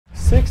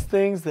6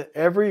 things that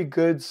every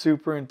good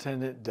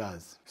superintendent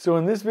does. So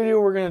in this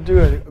video, we're going to do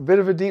a bit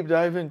of a deep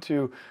dive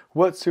into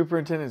what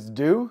superintendents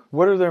do,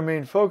 what are their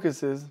main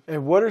focuses,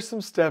 and what are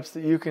some steps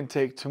that you can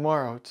take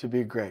tomorrow to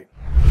be great.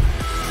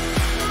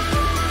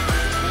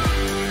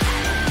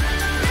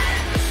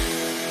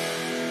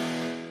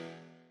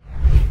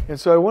 And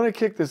so I want to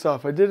kick this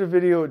off. I did a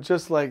video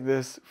just like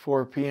this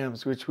for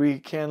PMs, which we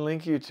can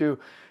link you to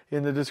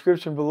in the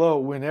description below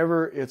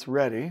whenever it's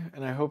ready.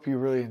 And I hope you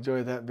really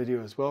enjoyed that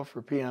video as well for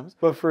PMs.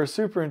 But for a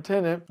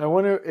superintendent, I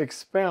want to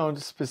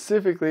expound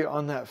specifically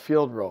on that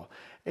field role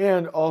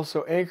and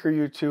also anchor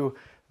you to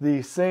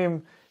the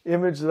same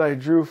image that I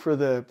drew for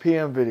the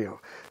PM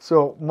video.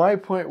 So my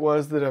point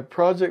was that a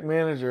project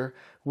manager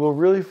will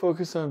really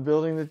focus on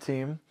building the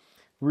team,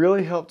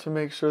 really help to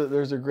make sure that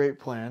there's a great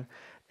plan,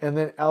 and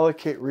then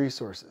allocate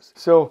resources.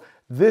 So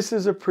this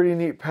is a pretty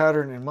neat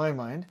pattern in my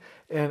mind,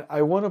 and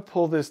I want to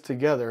pull this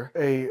together.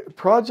 A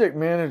project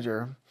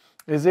manager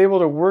is able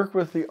to work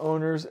with the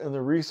owners and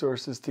the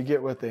resources to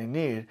get what they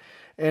need,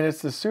 and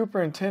it's the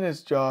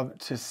superintendent's job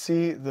to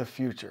see the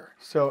future.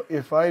 So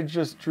if I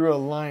just drew a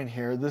line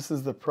here, this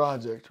is the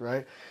project,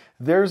 right?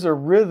 There's a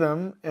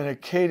rhythm and a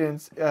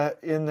cadence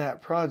in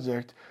that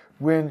project.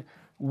 When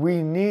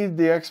we need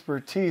the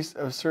expertise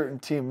of certain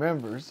team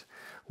members,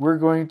 we're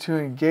going to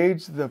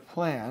engage the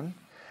plan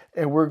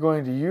and we're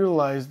going to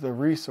utilize the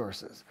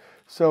resources.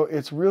 So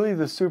it's really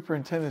the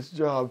superintendent's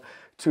job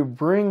to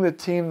bring the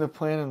team, the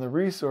plan, and the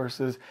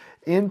resources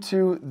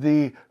into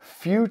the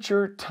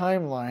future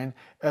timeline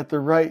at the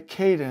right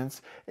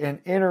cadence and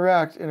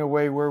interact in a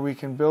way where we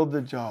can build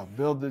the job,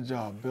 build the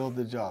job, build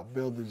the job,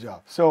 build the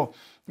job. So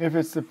if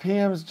it's the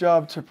PM's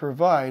job to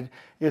provide,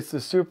 it's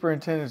the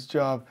superintendent's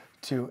job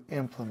to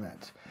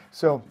implement.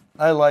 So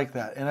I like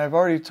that. And I've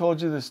already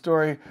told you the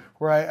story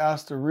where I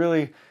asked a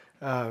really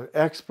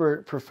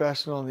expert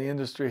professional in the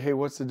industry, hey,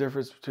 what's the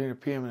difference between a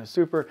PM and a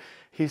super?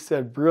 He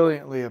said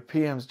brilliantly, a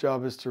PM's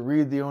job is to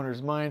read the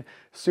owner's mind.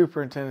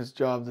 Superintendent's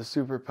job, the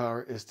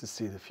superpower, is to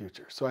see the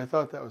future. So I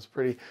thought that was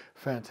pretty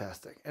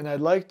fantastic. And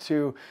I'd like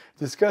to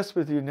discuss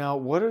with you now,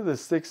 what are the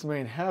 6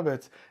 main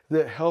habits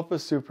that help a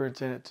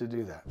superintendent to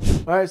do that?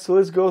 All right, so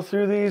let's go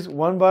through these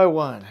one by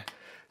one.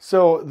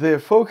 So the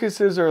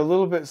focuses are a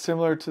little bit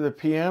similar to the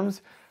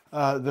PMs.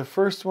 The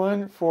first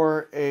one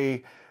for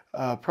a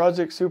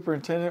project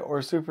superintendent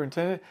or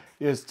superintendent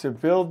is to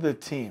build the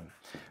team.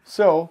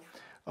 So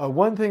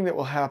one thing that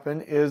will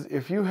happen is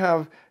if you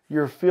have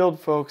your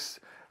field folks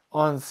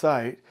on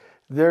site,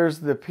 there's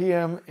the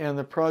PM and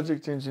the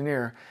project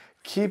engineer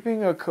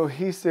keeping a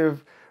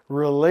cohesive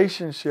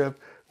relationship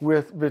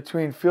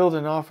between field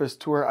and office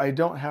to where I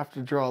don't have to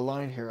draw a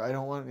line here. I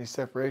don't want any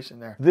separation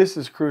there. This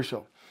is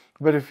crucial.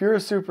 But if you're a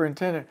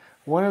superintendent,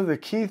 one of the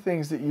key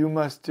things that you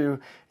must do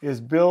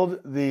is build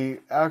the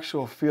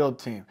actual field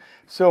team.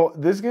 So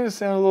this is going to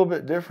sound a little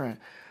bit different,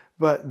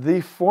 but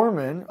the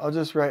foreman, I'll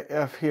just write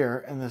F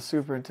here, and the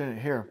superintendent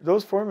here,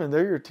 those foremen,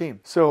 they're your team.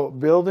 So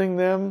building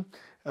them,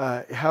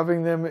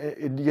 having them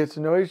get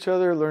to know each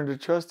other, learn to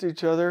trust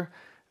each other,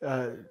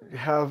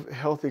 have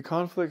healthy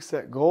conflicts,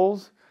 set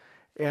goals,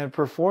 and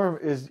perform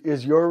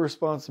is your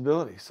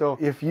responsibility. So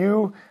if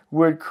you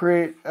would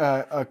create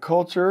a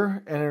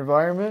culture and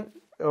environment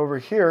over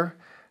here,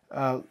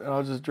 and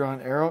I'll just draw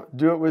an arrow,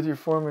 do it with your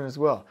foreman as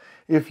well.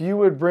 If you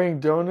would bring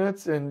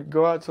donuts and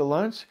go out to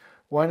lunch,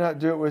 why not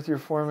do it with your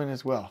foreman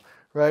as well,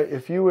 right?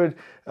 If you would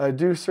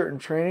do certain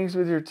trainings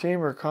with your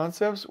team or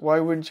concepts, why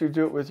wouldn't you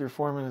do it with your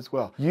foreman as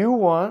well? You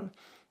want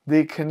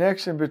the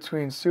connection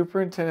between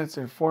superintendents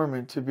and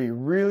foremen to be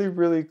really,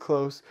 really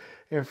close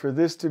and for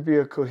this to be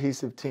a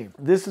cohesive team.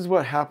 This is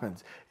what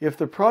happens. If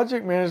the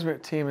project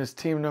management team is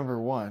team number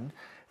 1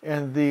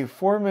 and the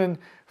foreman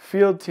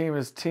field team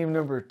is team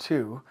number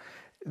 2,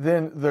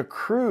 then the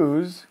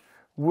crews,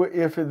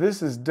 if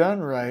this is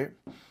done right,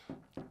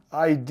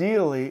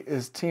 ideally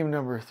is team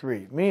number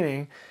 3,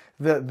 meaning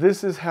that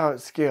this is how it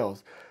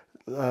scales.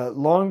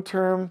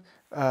 Long-term,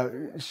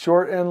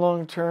 short and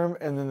long term,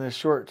 and then the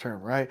short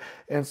term, right?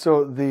 And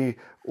so the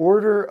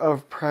order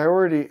of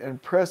priority and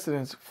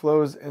precedence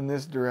flows in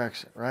this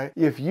direction, right?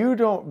 If you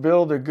don't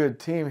build a good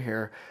team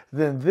here,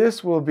 then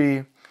this will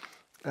be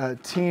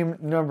team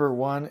number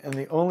 1 and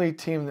the only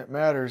team that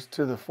matters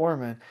to the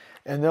foreman.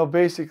 And they'll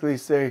basically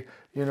say,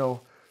 you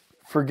know,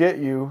 forget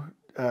you,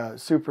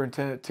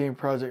 superintendent team,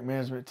 project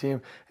management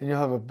team, and you'll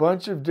have a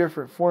bunch of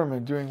different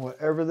foremen doing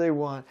whatever they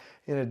want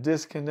in a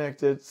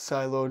disconnected,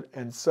 siloed,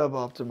 and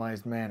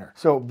sub-optimized manner.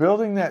 So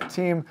building that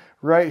team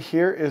right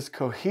here is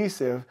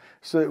cohesive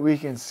so that we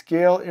can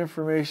scale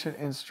information,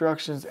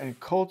 instructions, and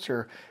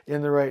culture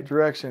in the right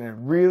direction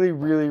and really,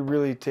 really,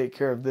 really take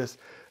care of this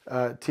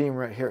team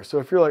right here. So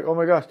if you're like, oh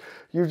my gosh,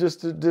 you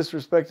just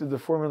disrespected the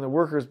foreman and the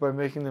workers by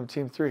making them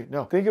team 3.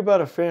 No, think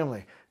about a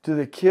family. Do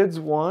the kids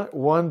want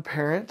one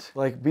parent,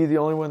 like be the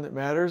only one that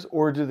matters?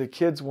 Or do the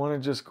kids want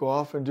to just go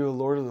off and do a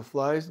Lord of the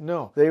Flies?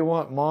 No, they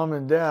want mom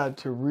and dad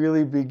to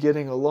really be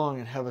getting along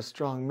and have a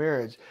strong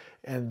marriage.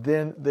 and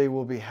then they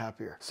will be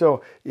happier.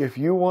 So if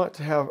you want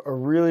to have a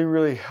really,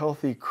 really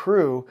healthy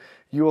crew,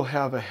 you will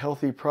have a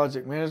healthy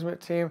project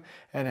management team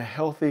and a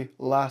healthy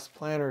last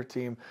planner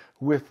team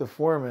with the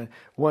foreman.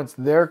 Once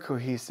they're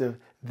cohesive,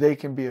 they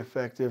can be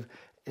effective,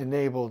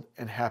 enabled,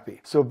 and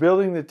happy. So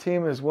building the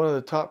team is one of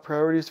the top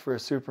priorities for a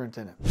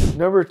superintendent.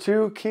 Number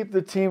 2, keep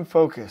the team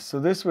focused.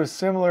 So this was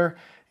similar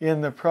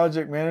in the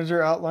project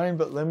manager outline,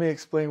 but let me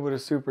explain what a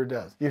super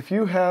does. If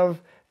you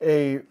have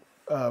a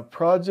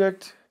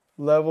project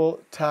level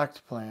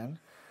tact plan,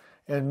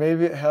 and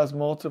maybe it has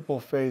multiple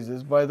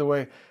phases. By the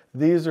way,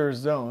 these are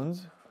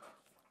zones,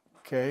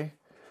 okay?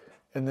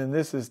 And then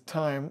this is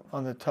time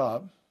on the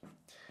top.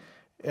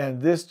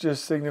 And this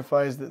just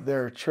signifies that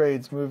there are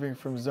trades moving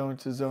from zone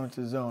to zone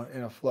to zone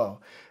in a flow.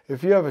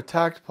 If you have a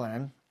tact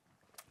plan,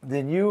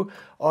 then you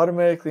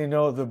automatically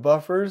know the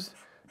buffers,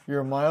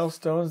 your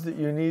milestones that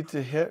you need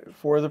to hit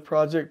for the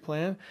project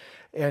plan,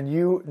 and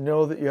you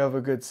know that you have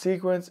a good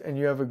sequence and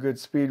you have a good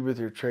speed with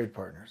your trade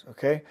partners,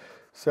 okay?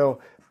 So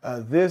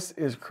this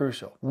is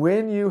crucial.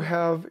 When you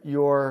have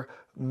your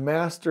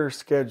master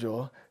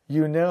schedule,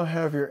 you now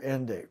have your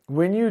end date.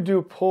 When you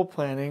do pull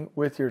planning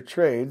with your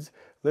trades,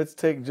 let's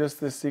take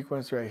just this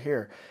sequence right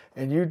here,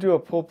 and you do a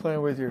pull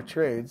plan with your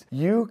trades,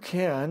 you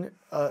can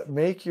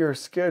make your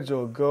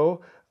schedule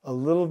go a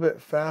little bit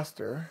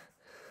faster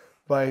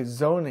by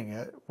zoning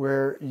it,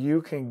 where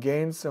you can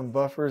gain some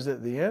buffers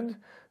at the end,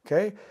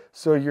 okay?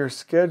 So your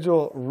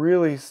schedule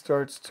really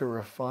starts to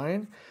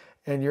refine,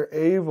 and you're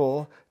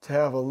able to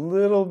have a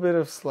little bit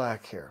of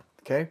slack here,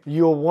 okay?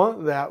 You'll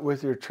want that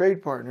with your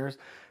trade partners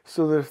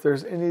so that if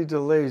there's any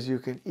delays, you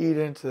can eat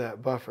into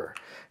that buffer.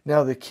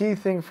 Now, the key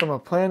thing from a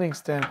planning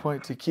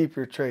standpoint to keep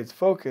your trades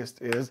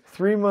focused is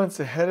 3 months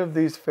ahead of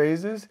these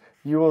phases,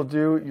 you will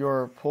do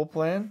your pull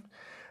plan.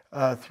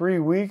 3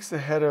 weeks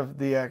ahead of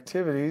the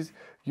activities,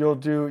 you'll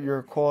do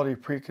your quality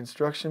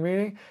pre-construction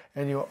meeting,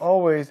 and you'll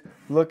always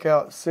look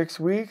out 6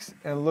 weeks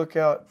and look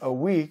out a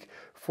week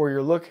for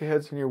your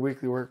look-aheads and your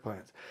weekly work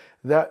plans.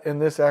 And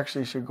this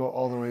actually should go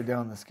all the way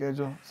down the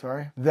schedule,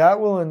 sorry. That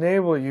will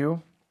enable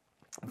you,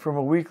 from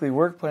a weekly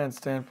work plan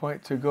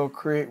standpoint, to go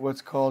create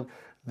what's called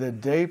the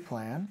day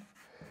plan,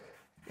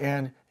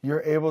 and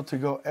you're able to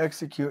go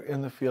execute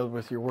in the field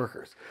with your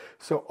workers.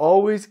 So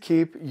always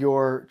keep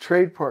your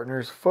trade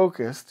partners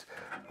focused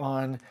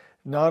on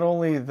not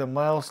only the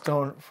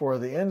milestone for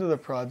the end of the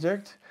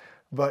project,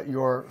 but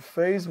your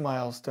phase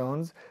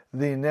milestones,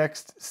 the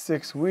next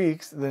 6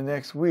 weeks, the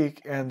next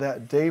week, and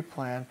that day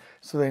plan,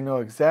 so they know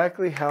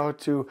exactly how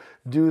to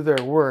do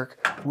their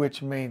work,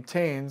 which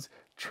maintains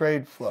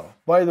trade flow.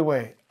 By the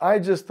way, I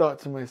just thought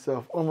to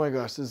myself, oh my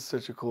gosh, this is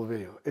such a cool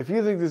video. If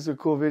you think this is a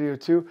cool video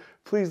too,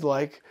 please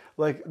like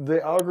the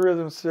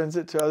algorithm sends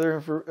it to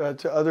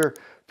other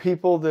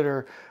people that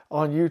are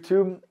on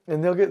YouTube,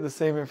 and they'll get the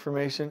same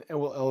information and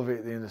will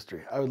elevate the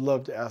industry. I would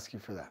love to ask you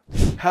for that.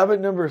 Habit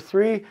number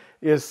 3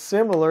 is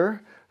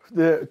similar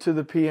to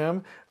the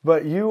PM,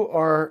 but you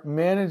are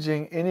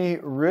managing any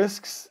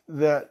risks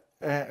that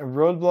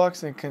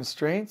roadblocks and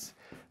constraints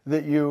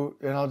that you,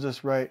 and I'll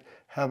just write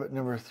habit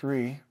number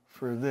 3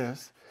 for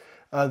this,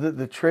 that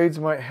the trades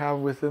might have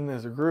within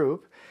this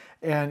group.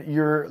 And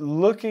you're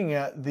looking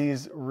at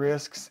these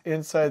risks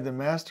inside the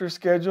master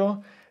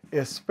schedule,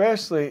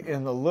 especially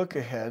in the look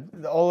ahead.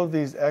 All of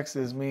these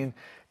X's mean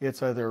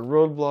it's either a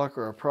roadblock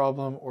or a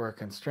problem or a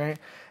constraint.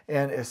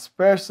 And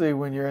especially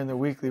when you're in the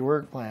weekly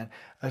work plan,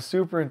 a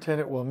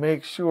superintendent will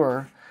make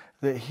sure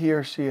that he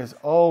or she is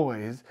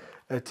always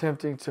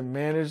attempting to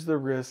manage the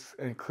risks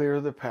and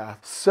clear the path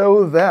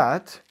so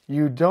that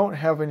you don't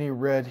have any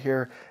red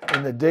here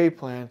in the day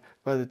plan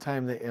by the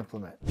time they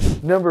implement.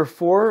 Number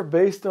 4,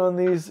 based on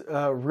these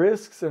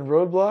risks and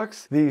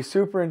roadblocks, the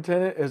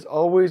superintendent is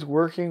always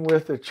working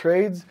with the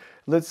trades.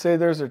 Let's say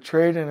there's a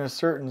trade in a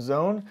certain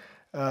zone,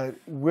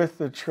 with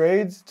the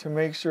trades to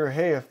make sure,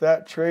 hey, if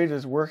that trade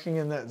is working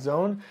in that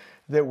zone,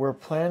 that we're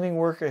planning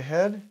work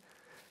ahead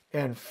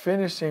and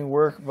finishing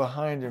work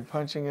behind and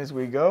punching as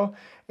we go,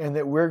 and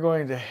that we're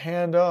going to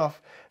hand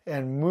off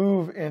and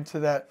move into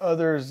that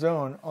other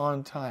zone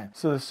on time.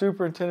 So the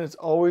superintendent's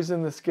always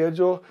in the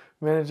schedule,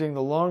 managing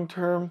the long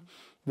term,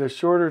 the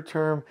shorter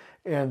term,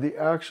 and the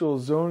actual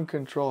zone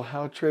control,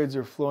 how trades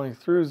are flowing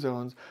through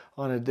zones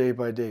on a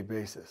day-by-day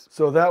basis.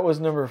 So that was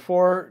number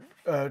 4,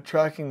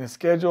 tracking the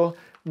schedule.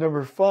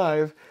 Number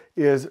 5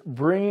 is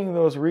bringing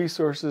those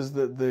resources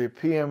that the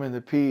PM and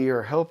the PE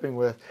are helping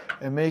with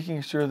and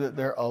making sure that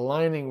they're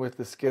aligning with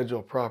the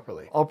schedule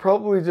properly. I'll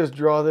probably just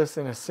draw this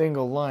in a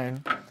single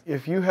line.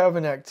 If you have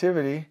an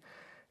activity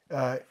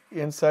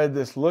inside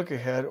this look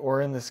ahead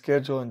or in the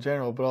schedule in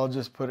general, but I'll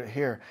just put it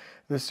here.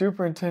 The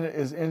superintendent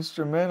is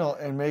instrumental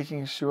in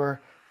making sure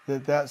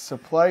that that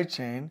supply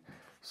chain,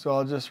 so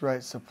I'll just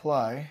write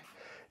supply,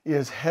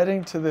 is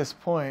heading to this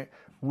point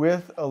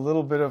with a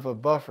little bit of a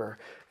buffer,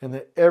 and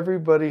that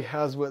everybody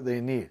has what they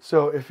need.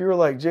 So if you're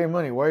like, Jay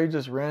Money, why are you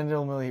just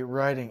randomly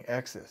writing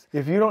X's?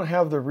 If you don't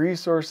have the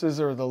resources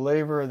or the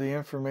labor or the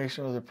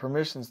information or the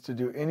permissions to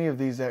do any of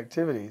these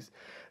activities,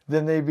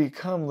 then they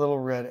become little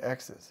red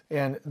X's.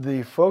 And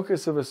the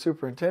focus of a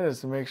superintendent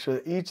is to make sure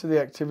that each of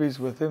the activities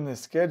within the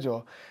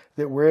schedule,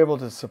 that we're able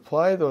to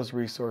supply those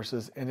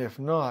resources, and if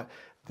not,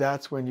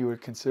 that's when you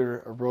would consider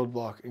a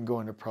roadblock and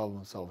go into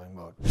problem-solving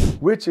mode,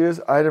 which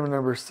is item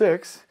number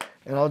 6.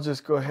 And I'll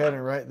just go ahead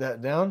and write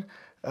that down.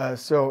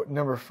 So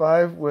number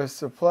 5 was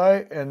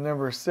supply, and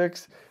number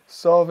 6,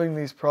 solving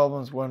these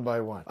problems one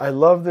by one. I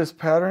love this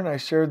pattern. I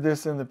shared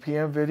this in the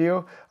PM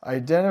video.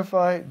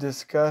 Identify,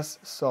 discuss,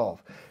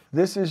 solve.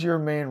 This is your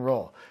main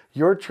role.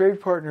 Your trade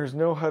partners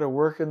know how to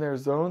work in their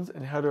zones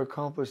and how to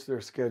accomplish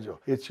their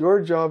schedule. It's your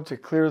job to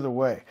clear the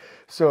way.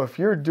 So if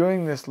you're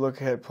doing this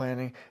look-ahead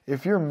planning,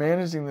 if you're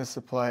managing the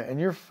supply and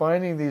you're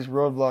finding these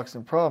roadblocks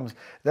and problems,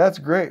 that's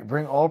great.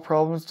 Bring all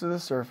problems to the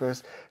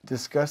surface,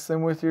 discuss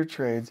them with your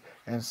trades,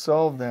 and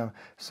solve them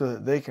so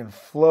that they can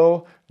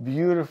flow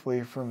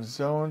beautifully from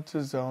zone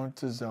to zone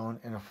to zone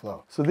in a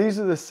flow. So these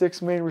are the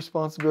 6 main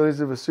responsibilities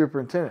of a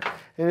superintendent.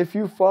 And if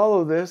you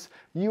follow this,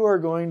 you are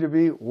going to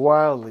be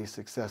wildly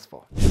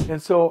successful.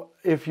 And so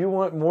if you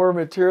want more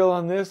material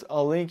on this,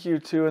 I'll link you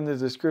to in the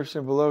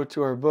description below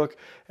to our book,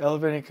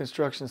 Elevating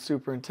Construction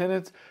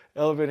Superintendents,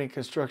 Elevating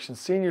Construction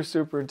Senior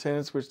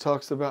Superintendents, which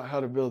talks about how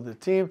to build the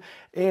team.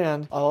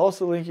 And I'll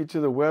also link you to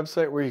the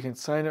website where you can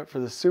sign up for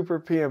the Super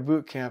PM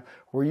Bootcamp,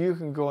 where you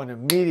can go and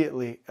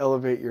immediately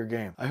elevate your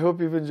game. I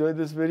hope you've enjoyed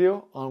this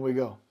video. On we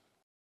go.